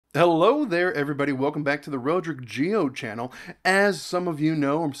Hello there, everybody. Welcome back to the Roderick Geo channel. As some of you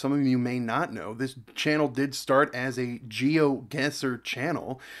know, or some of you may not know, this channel did start as a Geoguessr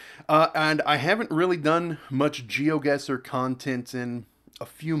channel. And I haven't really done much Geoguessr content in a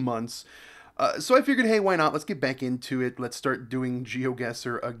few months. So I figured, hey, why not? Let's get back into it. Let's start doing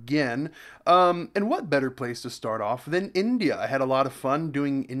GeoGuessr again. And what better place to start off than India? I had a lot of fun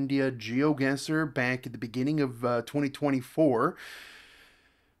doing India GeoGuessr back at the beginning of 2024.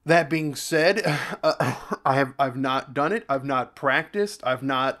 That being said, I've not done it. I've not practiced. I've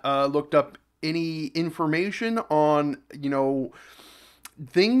not looked up any information on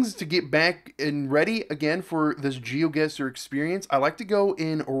things to get back and ready again for this GeoGuessr experience. I like to go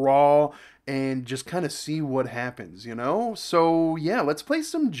in raw and just kind of see what happens. So yeah, let's play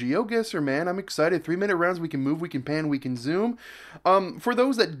some GeoGuessr, man. I'm excited. 3-minute rounds. We can move, we can pan, we can zoom. For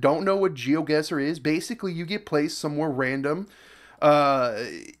those that don't know what GeoGuessr is, basically you get placed somewhere random uh,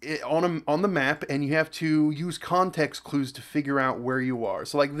 on the map, and you have to use context clues to figure out where you are.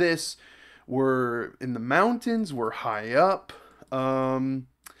 So like this, we're in the mountains, we're high up.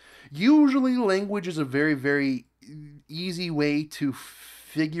 Usually language is a very, very easy way to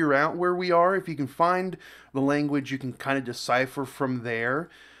figure out where we are. If you can find the language, you can kind of decipher from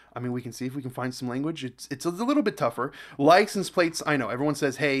there. I mean, we can see if we can find some language. It's a little bit tougher. License plates, I know. Everyone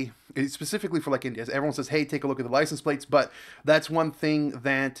says, hey, specifically for like India, everyone says, hey, take a look at the license plates. But that's one thing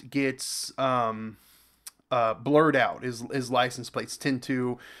that gets blurred out is license plates tend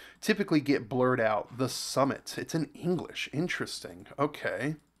to typically get blurred out. The summit, it's in English. Interesting.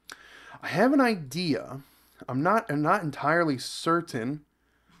 Okay. I have an idea. I'm not entirely certain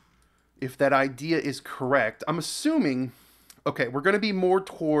if that idea is correct. I'm assuming, okay, we're going to be more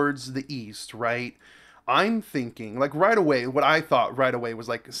towards the east, right? I'm thinking, like right away, what I thought right away was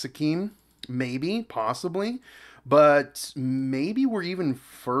like Sikkim, maybe, possibly, but maybe we're even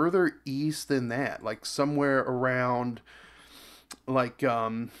further east than that, like somewhere around like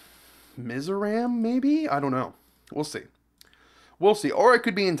Mizoram, maybe? I don't know. We'll see. We'll see. Or I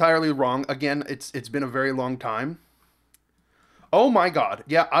could be entirely wrong. Again, it's been a very long time. Oh my god.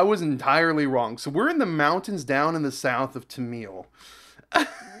 Yeah, I was entirely wrong. So we're in the mountains down in the south of Tamil.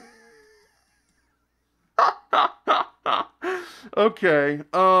 Okay.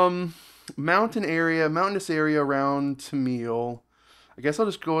 Mountainous area around Tamil. I guess I'll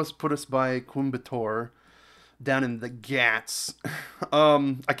just go put us by Coimbatore down in the Ghats.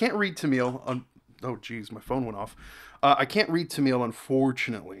 I can't read Tamil. Oh, geez, my phone went off. I can't read Tamil,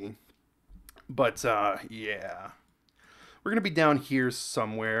 unfortunately. But yeah, we're gonna be down here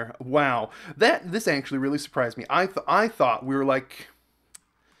somewhere. Wow, this actually really surprised me. I thought we were like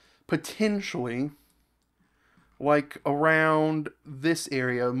potentially like around this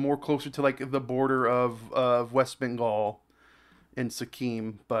area, more closer to like the border of West Bengal and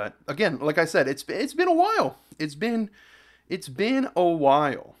Sikkim. But again, like I said, it's been a while. It's been a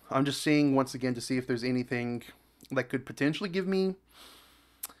while. I'm just seeing once again to see if there's anything that could potentially give me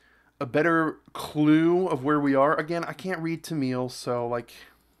a better clue of where we are. Again, I can't read Tamil, so like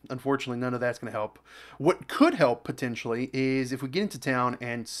unfortunately none of that's going to help. What could help potentially is if we get into town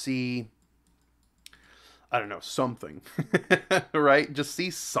and see, I don't know, something. Right? Just see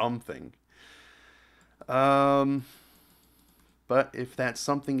something. Um but if that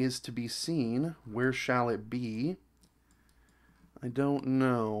something is to be seen, where shall it be? I don't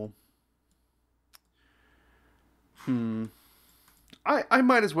know. Hmm. I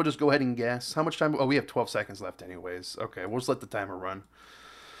might as well just go ahead and guess. How much time? Oh, we have 12 seconds left anyways. Okay, we'll just let the timer run.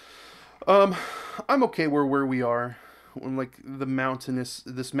 Um, I'm okay where we are. Like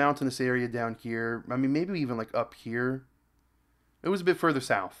this mountainous area down here. I mean, maybe even like up here. It was a bit further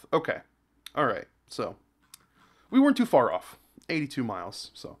south. Okay. All right. So, we weren't too far off. 82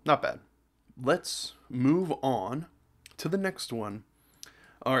 miles. So, not bad. Let's move on to the next one.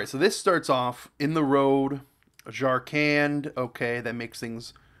 All right. So, this starts off in the road. Jarkand. Okay, that makes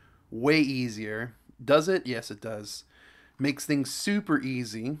things way easier. Does it? Yes, it does. Makes things super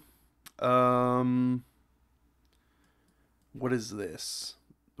easy. Um, what is this?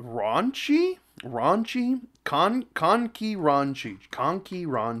 Raunchy? Raunchy? Conki Ranchi. Conki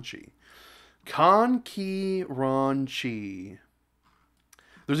Ranchi. Conki Ranchi.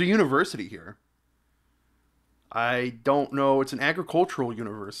 There's a university here. I don't know. It's an agricultural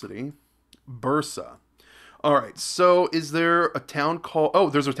university. Bursa. All right. So, is there a town called? Oh,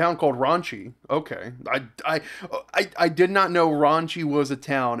 there's a town called Ranchi. Okay. I did not know Ranchi was a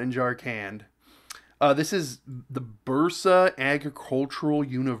town in Jharkhand. This is the Bursa Agricultural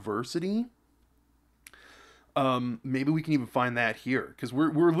University. Maybe we can even find that here because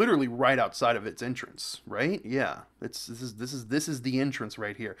we're literally right outside of its entrance, right? Yeah, this is the entrance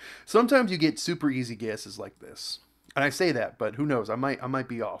right here. Sometimes you get super easy guesses like this, and I say that, but who knows? I might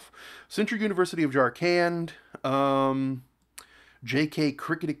be off. Central University of Jharkhand, JK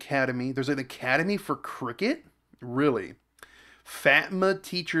Cricket Academy. There's an academy for cricket, really. Fatma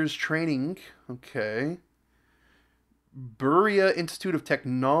Teachers Training, okay. Buria Institute of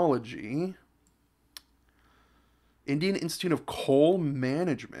Technology. Indian Institute of Coal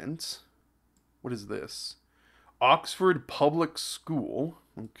Management. What is this? Oxford Public School.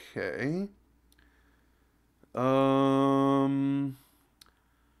 Okay.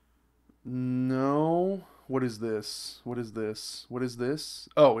 No. What is this? What is this? What is this?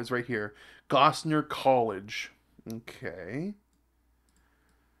 Oh, it's right here. Gosner College. Okay.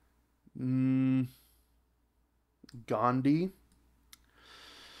 Mm, Gandhi.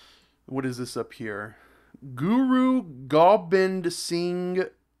 What is this up here? Guru Gobind Singh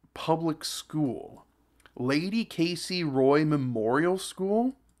Public School. Lady Casey Roy Memorial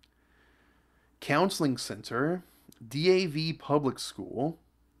School. Counseling Center. DAV Public School.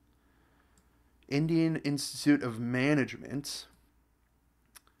 Indian Institute of Management.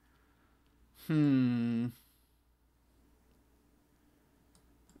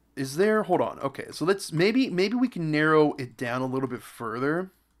 Is there, hold on. Okay, so let's maybe we can narrow it down a little bit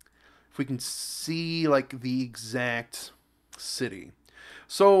further if we can see like the exact city.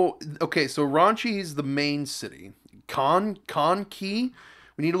 So, okay, so Ranchi is the main city. Kanki,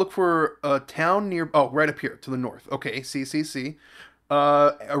 we need to look for a town near, oh, right up here to the north. Okay, see.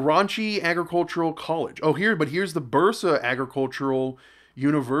 Ranchi Agricultural College. Oh, but here's the Bursa Agricultural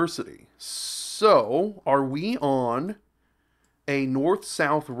University. So, are we on a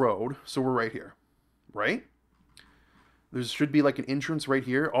north-south road? So we're right here, right? There should be like an entrance right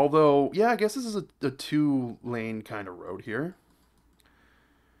here. Although, yeah, I guess this is a two-lane kind of road here.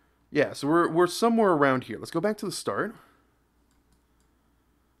 Yeah, so we're somewhere around here. Let's go back to the start.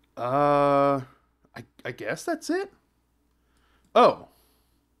 I guess that's it. Oh.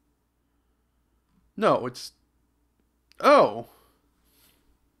 No, it's oh.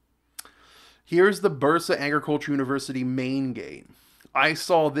 Here's the Bursa Agriculture University main gate. I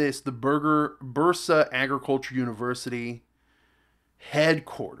saw this, the Bursa Agriculture University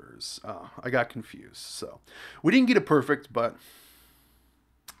headquarters. I got confused. So we didn't get it perfect, but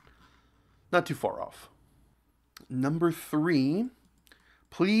not too far off. Number 3,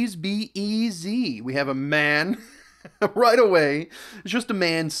 please be easy. We have a man right away. It's just a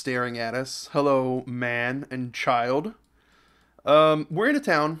man staring at us. Hello, man and child. We're in a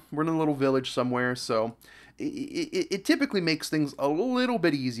town. We're in a little village somewhere, so it typically makes things a little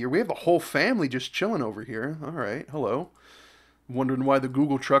bit easier. We have a whole family just chilling over here. All right, hello. Wondering why the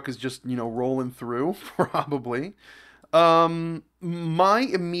Google truck is just, rolling through, probably. My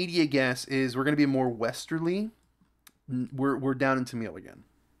immediate guess is we're going to be more westerly. We're down in Tamil again.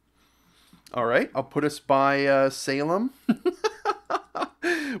 All right, I'll put us by Salem.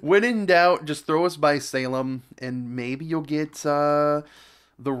 When in doubt, just throw us by Salem, and maybe you'll get the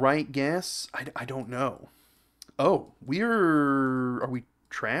right guess. I don't know. Oh, are we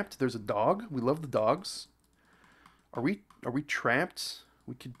trapped? There's a dog. We love the dogs. Are we trapped?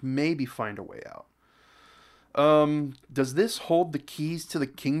 We could maybe find a way out. Does this hold the keys to the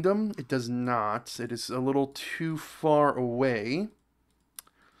kingdom? It does not. It is a little too far away.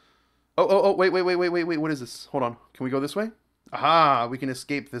 Oh, wait. What is this? Hold on. Can we go this way? Aha, we can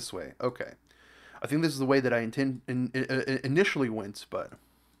escape this way. Okay. I think this is the way that I initially went, but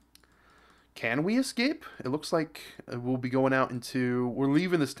can we escape? It looks like we'll be going out we're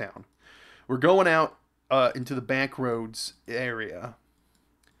leaving this town. We're going out into the back roads area.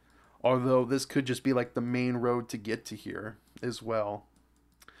 Although this could just be like the main road to get to here as well.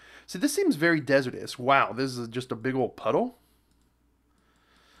 See, this seems very desertous. Wow, this is just a big old puddle.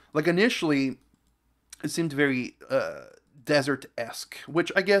 Like initially, it seemed very desert-esque,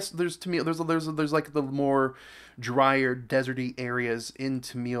 which I guess there's like the more drier, deserty areas in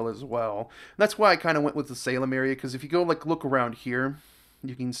Tamil as well. And that's why I kind of went with the Salem area, because if you go like look around here,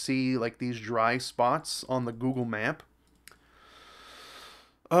 you can see like these dry spots on the Google map.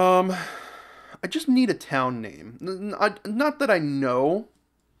 I just need a town name. Not that I know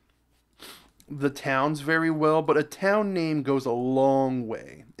the towns very well, but a town name goes a long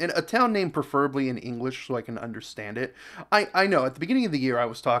way. And a town name preferably in English so I can understand it. I know, at the beginning of the year I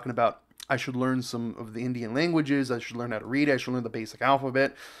was talking about I should learn some of the Indian languages, I should learn how to read, I should learn the basic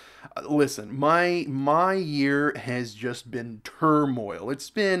alphabet. Listen, my year has just been turmoil. It's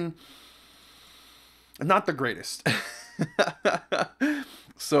been not the greatest.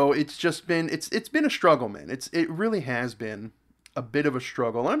 So it's just been it's been a struggle, man. It really has been a bit of a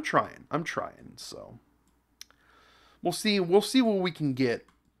struggle. I'm trying. I'm trying. So we'll see what we can get.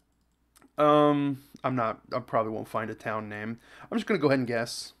 I'm not. I probably won't find a town name. I'm just gonna go ahead and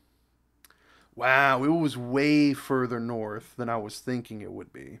guess. Wow, it was way further north than I was thinking it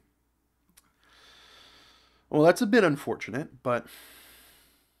would be. Well, that's a bit unfortunate, but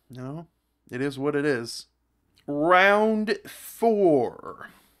no, it is what it is. Round four.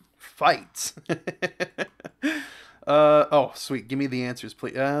 Fight. Oh, sweet. Give me the answers,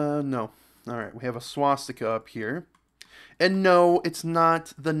 please. No. All right, we have a swastika up here. And no, it's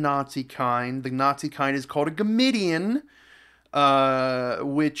not the Nazi kind. The Nazi kind is called a Gamidian,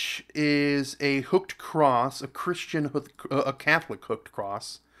 which is a hooked cross, a a Catholic hooked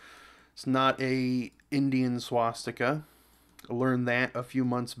cross. It's not a Indian swastika. I learned that a few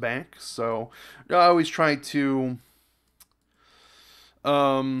months back. So I always try to,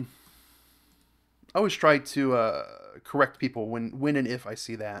 um, correct people when and if I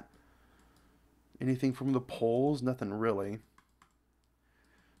see that. Anything from the polls? Nothing really.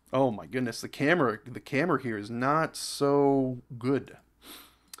 Oh my goodness, the camera here is not so good.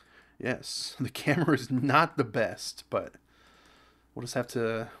 Yes, the camera is not the best, but we'll have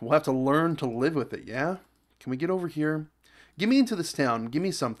to learn to live with it, yeah? Can we get over here? Get me into this town. Give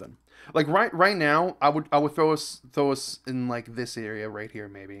me something. Like right now, I would throw us in like this area right here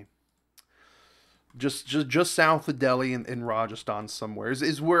maybe. Just south of Delhi in Rajasthan somewhere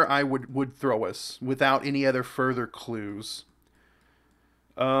is where I would throw us without any other further clues.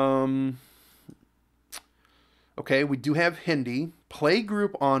 Um okay, we do have Hindi,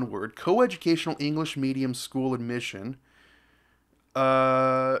 playgroup onward, coeducational English medium school admission.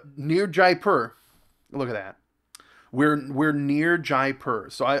 Near Jaipur. Look at that. We're near Jaipur.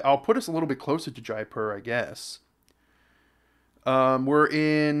 So I'll put us a little bit closer to Jaipur, I guess. We're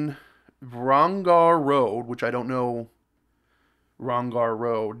in Rangar Road, which I don't know. Rangar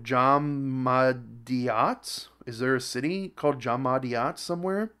Road. Jamadiat? Is there a city called Jamadiat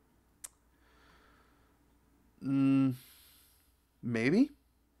somewhere? Mm, maybe?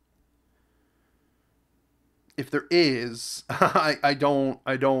 If there is, I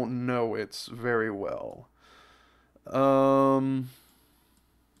don't know it very well. Um,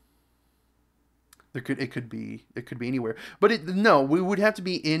 it could be anywhere, but no, we would have to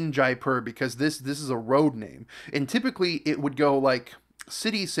be in Jaipur because this is a road name, and typically it would go like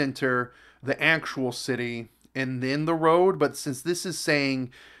city center, the actual city, and then the road. But since this is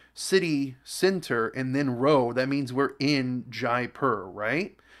saying city center and then road, that means we're in Jaipur,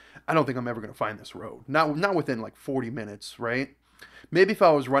 right? I don't think I'm ever gonna find this road. Not within like 40 minutes, right? Maybe if I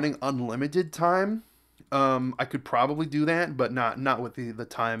was running unlimited time, I could probably do that, but not with the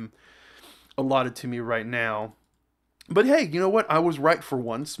time allotted to me right now. But hey, you know what? I was right for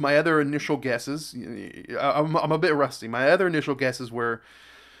once. My other initial guesses, I'm a bit rusty. My other initial guesses were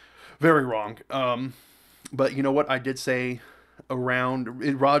very wrong. But you know what? I did say around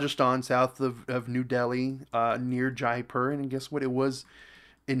in Rajasthan, south of New Delhi, near Jaipur, and guess what? It was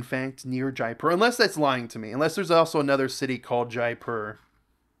in fact near Jaipur. Unless that's lying to me. Unless there's also another city called Jaipur.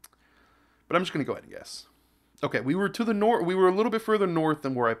 But I'm just gonna go ahead and guess. Okay, we were to the north. We were a little bit further north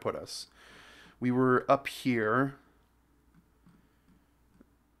than where I put us. We were up here.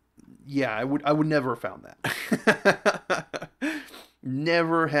 Yeah, I would never have found that.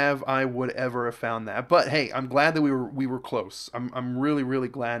 Never have I would ever have found that. But hey, I'm glad that we were close. I'm really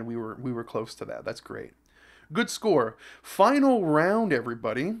glad we were close to that. That's great. Good score. Final round,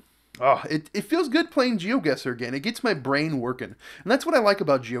 everybody. Oh, it feels good playing Geoguessr again. It gets my brain working, and that's what I like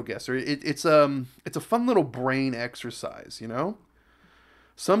about Geoguessr. It's a fun little brain exercise, you know.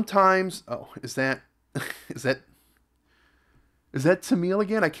 Sometimes, oh, is that is that is that Tamil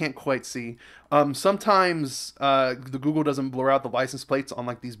again? I can't quite see. Sometimes the Google doesn't blur out the license plates on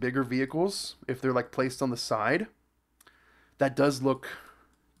like these bigger vehicles if they're like placed on the side. That does look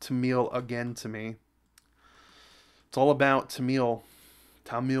Tamil again to me. It's all about Tamil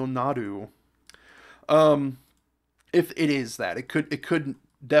Nadu. Um, if it is that, it could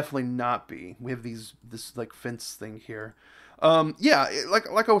definitely not be. We have this like fence thing here. Yeah,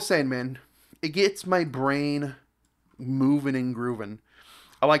 like I was saying, man, it gets my brain moving and grooving.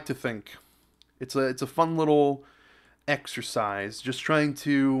 I like to think it's a fun little exercise, just trying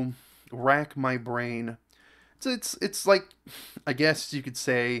to rack my brain. It's like, I guess you could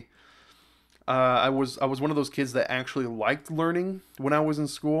say, I was one of those kids that actually liked learning when I was in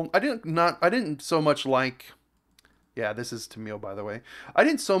school. I didn't so much like. Yeah, this is Tamil, by the way. I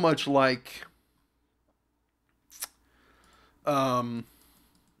didn't so much like um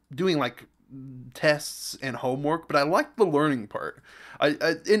doing like tests and homework, but I liked the learning part.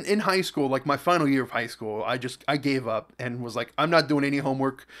 In high school, like my final year of high school, I gave up and was like, I'm not doing any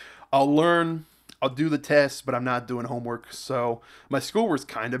homework. I'll learn, I'll do the tests, but I'm not doing homework. So my school was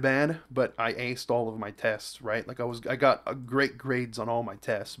kind of bad, but I aced all of my tests, right? Like I got great grades on all my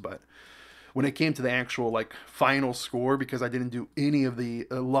tests, but when it came to the actual like final score, because I didn't do any of the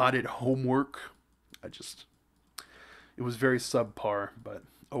allotted homework, I just it was very subpar, but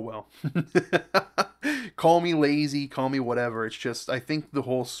oh well. Call me lazy, call me whatever. It's just I think the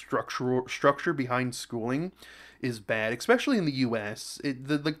whole structure behind schooling is bad, especially in the U.S.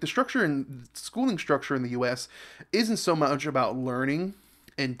 The structure and schooling structure in the U.S. isn't so much about learning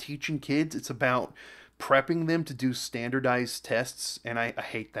and teaching kids. It's about prepping them to do standardized tests, and I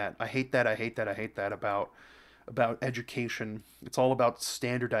hate that. I hate that. I hate that. I hate that about education. It's all about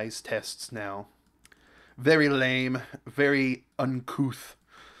standardized tests now. Very lame, very uncouth.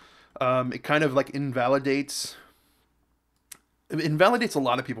 It kind of like invalidates a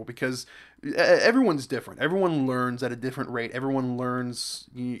lot of people because everyone's different. Everyone learns at a different rate. Everyone learns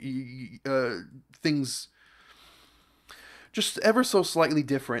things just ever so slightly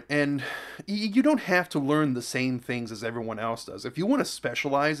different, and you don't have to learn the same things as everyone else does. If you want to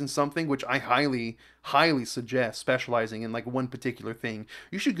specialize in something, which I highly suggest specializing in like one particular thing,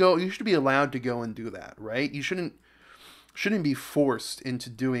 you should be allowed to go and do that, right? You shouldn't be forced into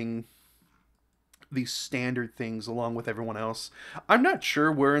doing these standard things along with everyone else. I'm not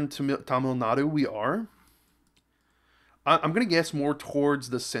sure where in Tamil Nadu we are. I'm gonna guess more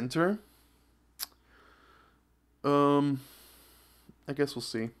towards the center. Um, I guess we'll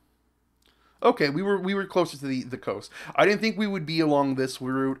see. Okay, we were closer to the coast. I didn't think we would be along this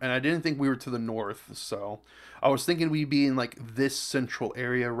route, and I didn't think we were to the north. So I was thinking we'd be in like this central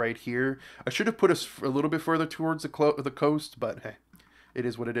area right here. I should have put us a little bit further towards the coast, but hey, it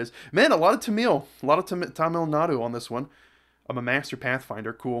is what it is. Man, a lot of Tamil, a lot of Tamil Nadu on this one. I'm a master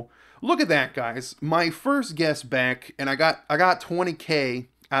pathfinder. Cool. Look at that, guys. My first guess back, and I got 20K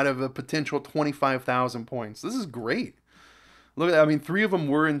out of a potential 25,000 points. This is great. Look at that. I mean, three of them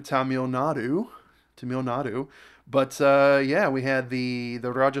were in Tamil Nadu. But yeah, we had the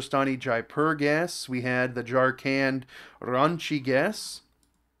Rajasthani Jaipur guess, we had the Jharkhand Ranchi guess,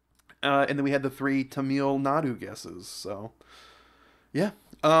 and then we had the three Tamil Nadu guesses. So yeah.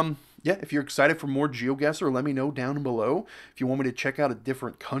 Yeah, if you're excited for more GeoGuessr, let me know down below. If you want me to check out a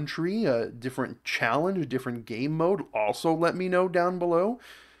different country, a different challenge, a different game mode, also let me know down below.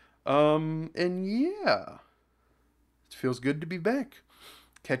 And yeah, it feels good to be back.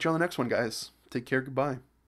 Catch you on the next one, guys. Take care. Goodbye.